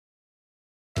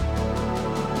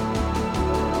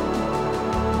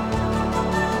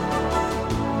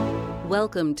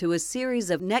Welcome to a series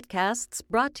of netcasts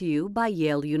brought to you by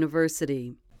Yale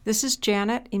University. This is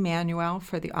Janet Emanuel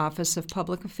for the Office of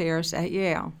Public Affairs at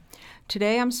Yale.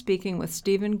 Today I'm speaking with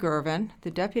Stephen Girvin,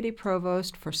 the Deputy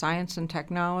Provost for Science and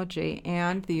Technology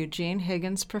and the Eugene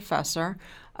Higgins Professor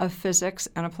of Physics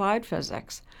and Applied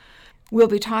Physics. We'll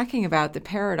be talking about the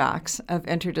paradox of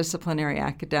interdisciplinary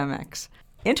academics.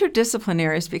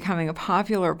 Interdisciplinary is becoming a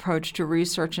popular approach to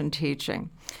research and teaching.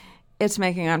 It's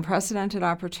making unprecedented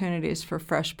opportunities for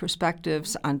fresh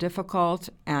perspectives on difficult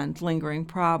and lingering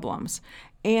problems,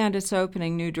 and it's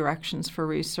opening new directions for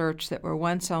research that were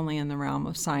once only in the realm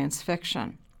of science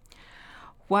fiction.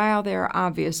 While there are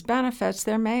obvious benefits,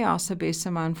 there may also be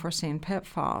some unforeseen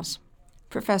pitfalls.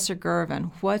 Professor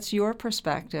Girvin, what's your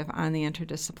perspective on the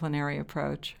interdisciplinary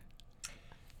approach?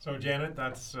 So, Janet,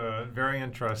 that's a very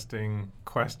interesting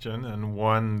question and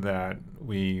one that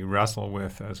we wrestle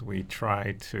with as we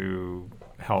try to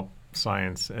help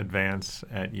science advance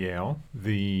at Yale.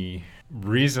 The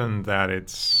reason that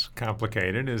it's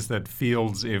complicated is that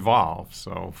fields evolve.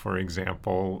 So, for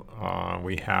example,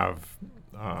 we have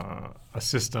a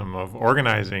system of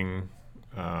organizing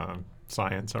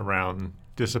science around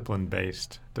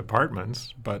discipline-based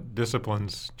departments, but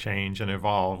disciplines change and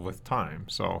evolve with time.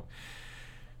 So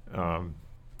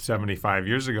 75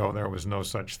 years ago, there was no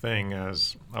such thing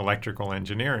as electrical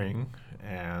engineering,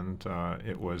 and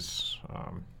it was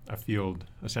a field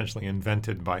essentially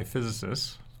invented by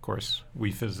physicists. Of course,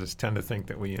 we physicists tend to think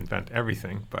that we invent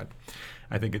everything, but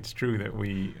I think it's true that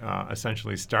we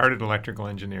essentially started electrical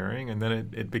engineering, and then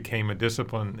it became a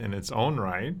discipline in its own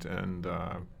right, and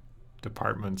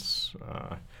departments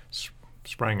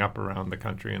sprang up around the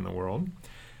country and the world.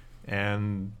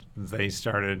 And they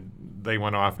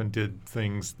went off and did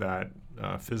things that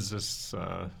physicists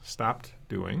stopped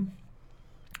doing.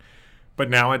 But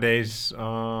nowadays, there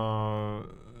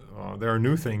are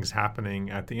new things happening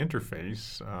at the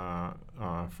interface.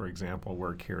 For example,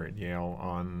 work here at Yale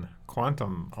on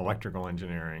quantum electrical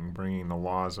engineering, bringing the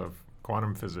laws of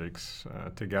quantum physics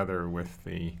together with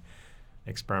the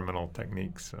experimental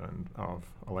techniques of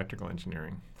electrical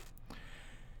engineering.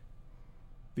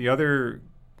 The other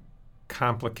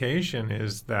complication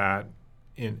is that,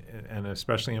 and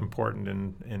especially important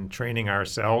in training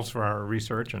ourselves for our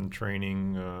research and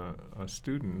training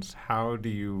students, how do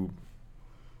you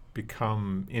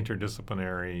become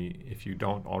interdisciplinary if you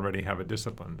don't already have a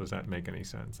discipline? Does that make any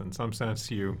sense? In some sense,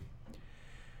 you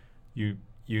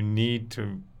need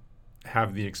to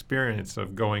have the experience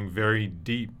of going very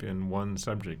deep in one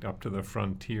subject, up to the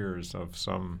frontiers of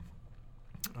some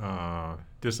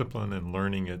discipline and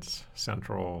learning its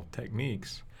central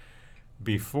techniques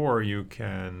before you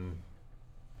can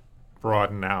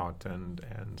broaden out and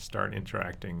start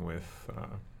interacting with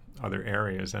other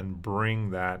areas and bring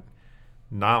that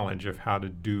knowledge of how to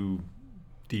do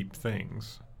deep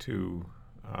things to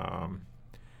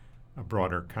a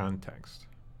broader context.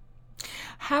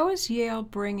 How is Yale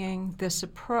bringing this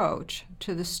approach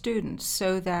to the students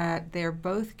so that they're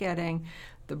both getting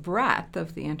the breadth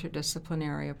of the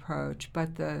interdisciplinary approach,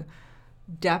 but the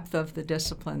depth of the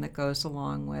discipline that goes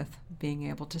along with being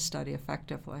able to study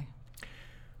effectively?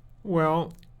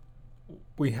 Well,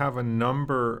 we have a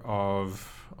number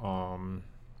of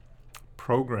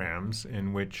programs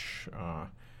in which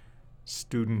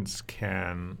students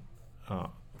can,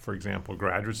 for example,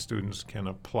 graduate students can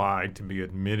apply to be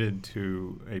admitted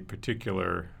to a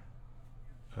particular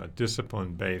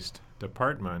discipline-based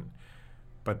department,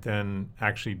 but then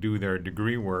actually do their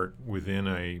degree work within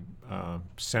a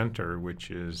center which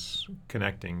is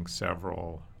connecting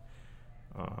several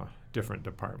different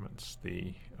departments.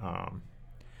 The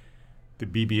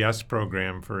BBS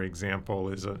program, for example,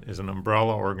 is an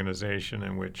umbrella organization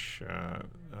in which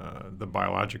the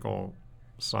biological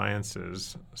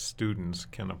sciences students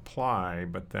can apply,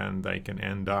 but then they can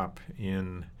end up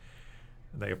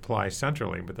they apply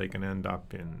centrally, but they can end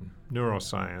up in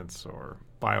neuroscience or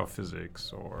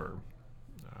biophysics or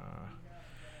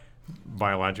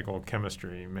biological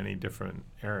chemistry, many different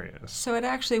areas. So it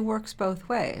actually works both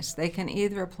ways. They can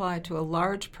either apply to a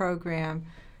large program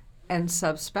and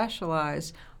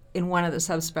subspecialize in one of the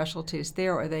subspecialties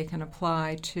there, or they can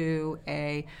apply to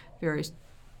a very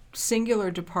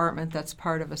singular department that's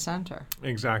part of a center.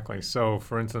 Exactly. So,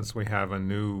 for instance, we have a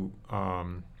new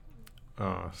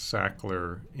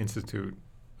Sackler Institute,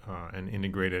 an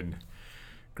integrated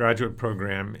graduate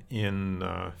program in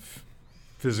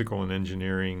physical and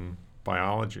engineering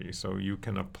biology. So you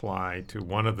can apply to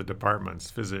one of the departments,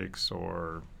 physics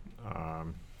or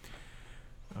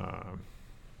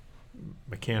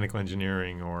mechanical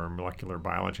engineering or molecular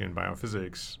biology and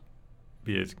biophysics,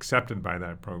 be accepted by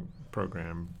that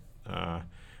program.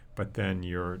 but then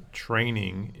your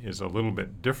training is a little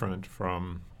bit different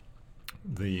from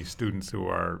the students who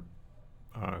are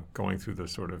going through the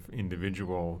sort of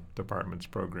individual departments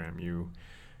program.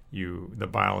 The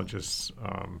biologists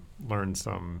learn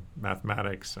some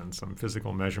mathematics and some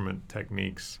physical measurement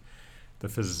techniques. The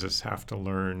physicists have to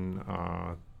learn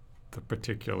the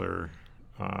particular,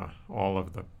 all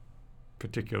of the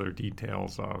particular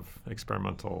details of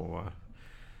experimental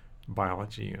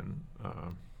biology and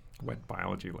wet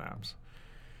biology labs.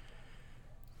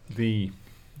 There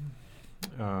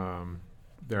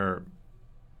are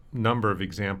a number of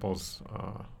examples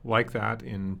like that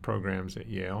in programs at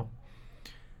Yale.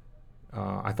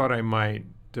 I thought I might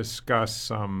discuss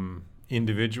some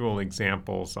individual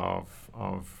examples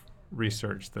of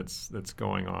research that's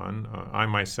going on. I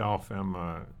myself am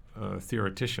a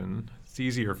theoretician. It's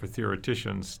easier for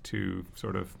theoreticians to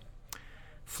sort of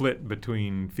flit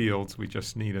between fields. We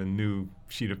just need a new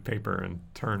sheet of paper and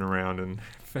turn around and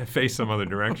face some other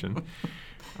direction.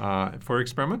 For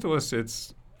experimentalists,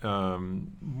 it's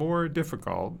more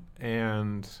difficult,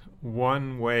 and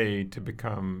one way to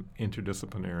become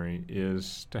interdisciplinary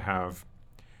is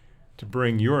to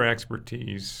bring your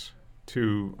expertise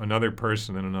to another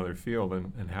person in another field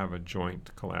and have a joint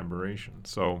collaboration.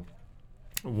 So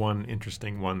one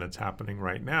interesting one that's happening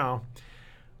right now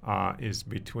is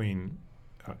between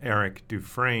Eric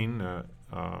Dufresne,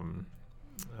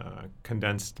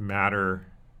 condensed matter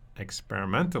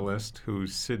experimentalist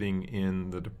who's sitting in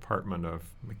the Department of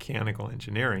Mechanical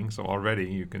Engineering. So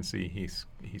already you can see he's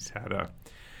had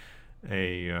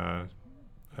a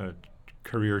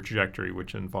career trajectory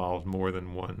which involved more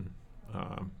than one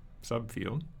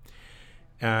subfield.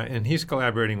 And he's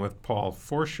collaborating with Paul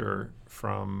Forscher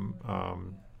from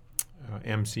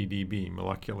MCDB,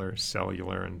 Molecular,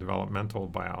 Cellular, and Developmental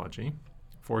Biology.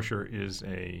 Forscher is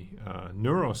a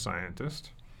neuroscientist,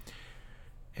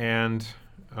 and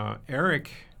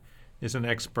Eric is an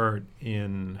expert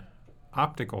in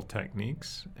optical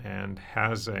techniques and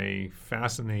has a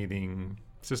fascinating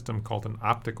system called an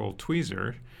optical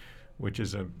tweezer, which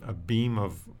is a beam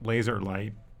of laser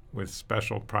light with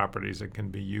special properties that can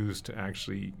be used to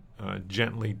actually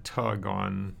gently tug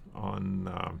on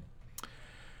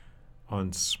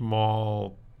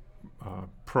small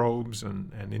probes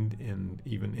and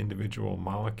even individual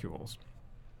molecules.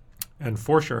 And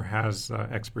Forscher has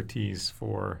expertise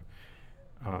for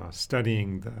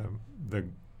studying the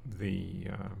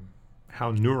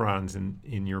how neurons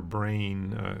in your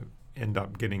brain end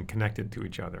up getting connected to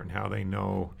each other and how they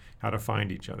know how to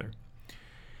find each other.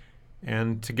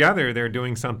 And together they're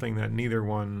doing something that neither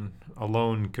one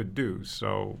alone could do.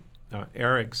 So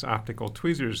Eric's optical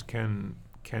tweezers can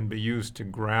be used to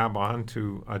grab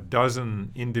onto a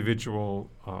dozen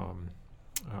individual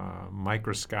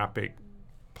microscopic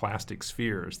plastic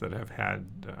spheres that have had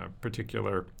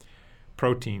particular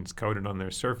proteins coated on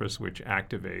their surface which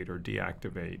activate or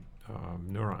deactivate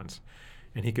neurons.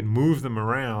 And he can move them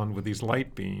around with these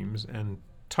light beams and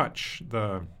touch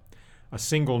a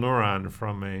single neuron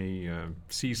from a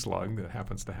sea slug that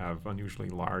happens to have unusually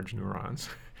large neurons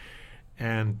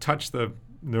and touch the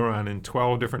neuron in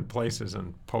 12 different places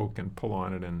and poke and pull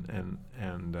on it and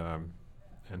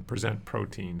present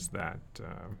proteins that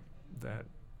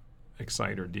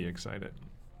excite or de-excite it.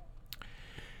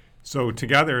 So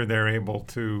together they're able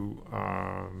to,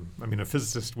 a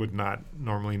physicist would not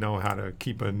normally know how to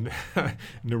keep a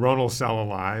neuronal cell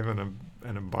alive,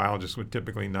 and a biologist would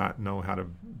typically not know how to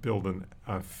build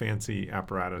a fancy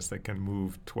apparatus that can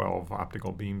move 12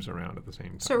 optical beams around at the same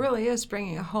time. So it really is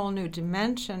bringing a whole new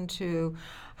dimension to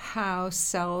how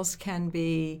cells can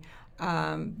be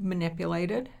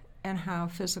manipulated and how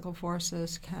physical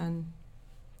forces can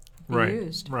be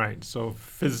used. Right. So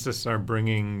physicists are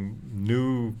bringing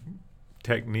new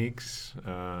techniques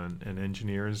and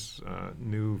engineers,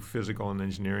 new physical and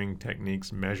engineering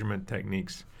techniques, measurement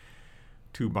techniques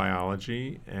to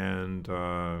biology, and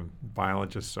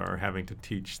biologists are having to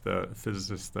teach the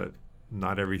physicists that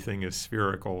not everything is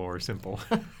spherical or simple.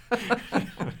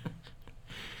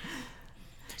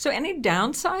 So any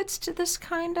downsides to this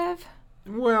kind of?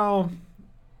 Well,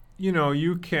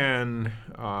 you can,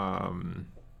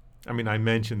 I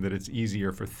mentioned that it's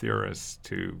easier for theorists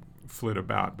to flit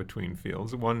about between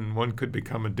fields. One could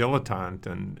become a dilettante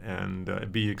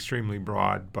and be extremely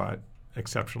broad but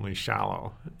exceptionally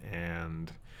shallow,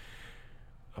 and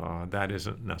that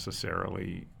isn't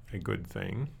necessarily a good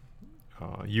thing.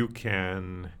 You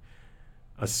can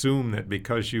assume that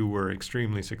because you were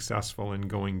extremely successful in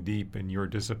going deep in your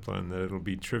discipline that it'll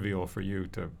be trivial for you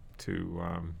to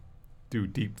do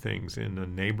deep things in a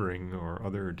neighboring or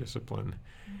other discipline.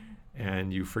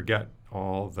 and you forget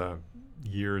all the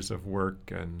years of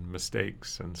work and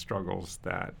mistakes and struggles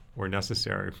that were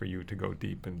necessary for you to go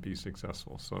deep and be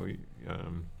successful. So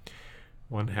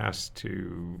one has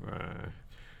to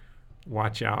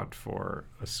watch out for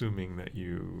assuming that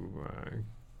you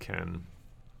can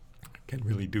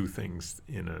really do things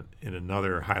in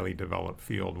another highly developed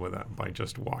field by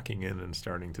just walking in and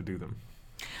starting to do them.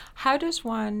 How does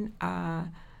one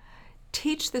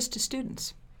teach this to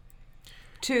students?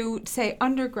 To, say,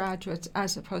 undergraduates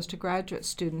as opposed to graduate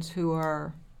students who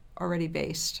are already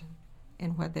based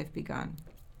in what they've begun?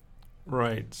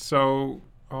 Right. So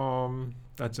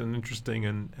that's an interesting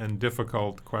and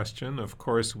difficult question. Of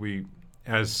course,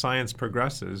 as science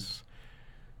progresses,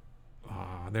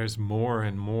 there's more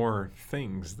and more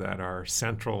things that are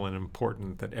central and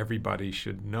important that everybody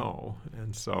should know.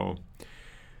 And so,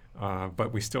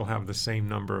 but we still have the same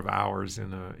number of hours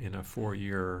in a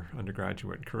 4-year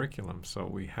undergraduate curriculum. So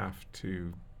we have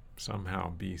to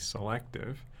somehow be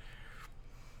selective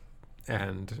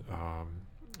and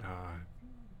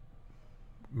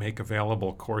make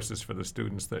available courses for the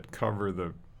students that cover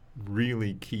the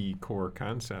really key core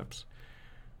concepts.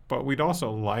 But we'd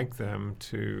also like them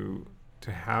to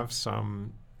have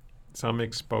some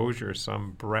exposure,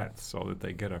 some breadth, so that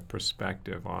they get a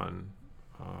perspective on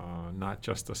not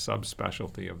just a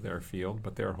subspecialty of their field,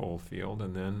 but their whole field,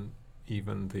 and then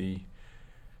even the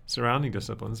surrounding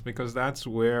disciplines, because that's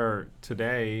where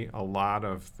today a lot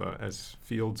of as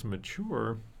fields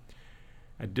mature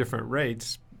at different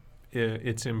rates,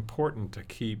 it's important to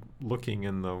keep looking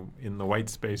in the white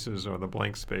spaces or the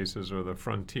blank spaces or the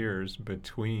frontiers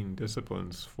between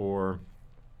disciplines for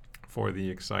the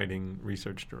exciting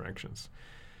research directions.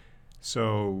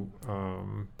 So,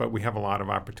 but we have a lot of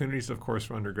opportunities, of course,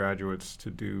 for undergraduates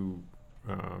to do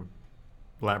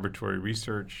laboratory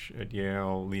research at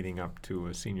Yale leading up to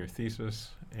a senior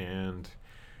thesis. And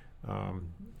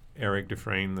Eric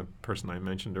Dufresne, the person I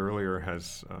mentioned earlier,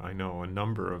 has, I know, a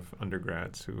number of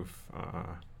undergrads who've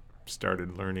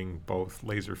started learning both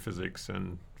laser physics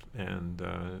and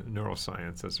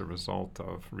neuroscience as a result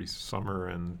of summer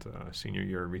and senior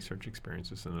year research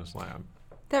experiences in his lab.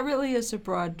 That really is a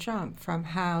broad jump from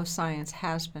how science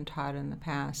has been taught in the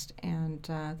past, and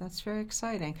that's very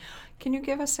exciting. Can you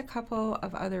give us a couple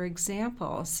of other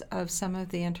examples of some of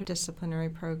the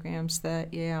interdisciplinary programs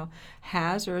that Yale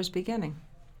has or is beginning?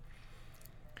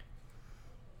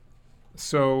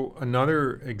 So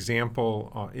another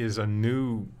example is a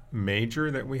new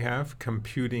major that we have,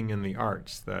 Computing in the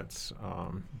Arts, that's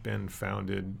been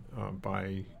founded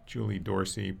by Julie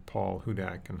Dorsey, Paul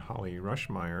Hudak, and Holly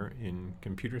Rushmeyer in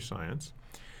computer science.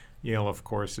 Yale, of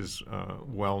course, is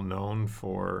well known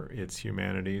for its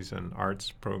humanities and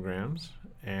arts programs,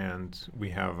 and we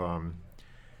have a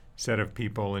set of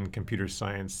people in computer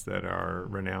science that are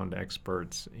renowned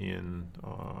experts in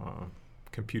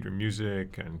computer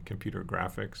music and computer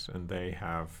graphics, and they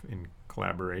have, in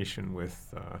collaboration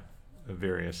with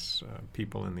various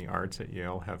people in the arts at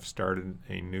Yale, have started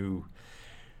a new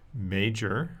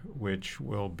major, which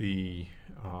will be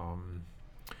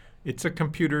it's a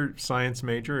computer science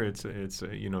major. It's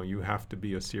you have to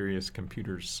be a serious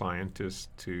computer scientist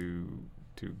to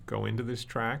go into this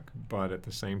track, but at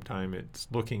the same time, it's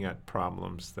looking at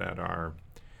problems that are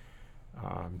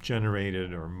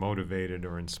generated or motivated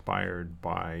or inspired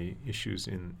by issues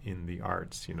in the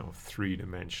arts,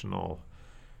 three-dimensional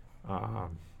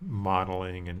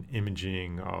modeling and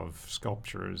imaging of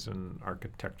sculptures and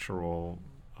architectural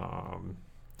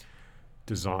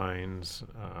designs,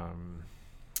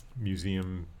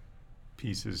 museum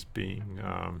pieces being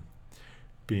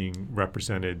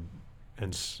represented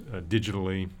and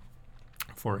digitally,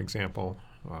 for example,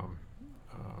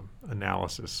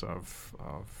 analysis of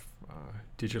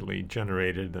digitally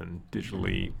generated and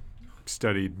digitally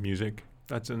studied music.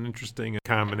 That's an interesting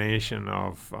combination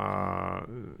of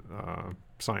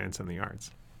science and the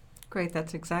arts. Great,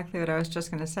 that's exactly what I was just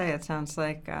going to say. It sounds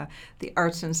like the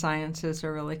arts and sciences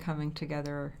are really coming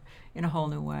together in a whole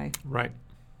new way. Right.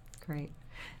 Great.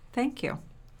 Thank you.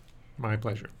 My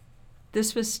pleasure.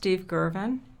 This was Steve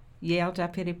Girvin, Yale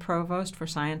Deputy Provost for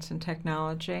Science and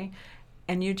Technology,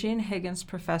 and Eugene Higgins,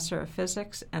 Professor of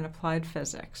Physics and Applied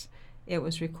Physics. It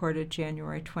was recorded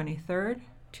January 23rd,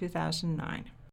 2009.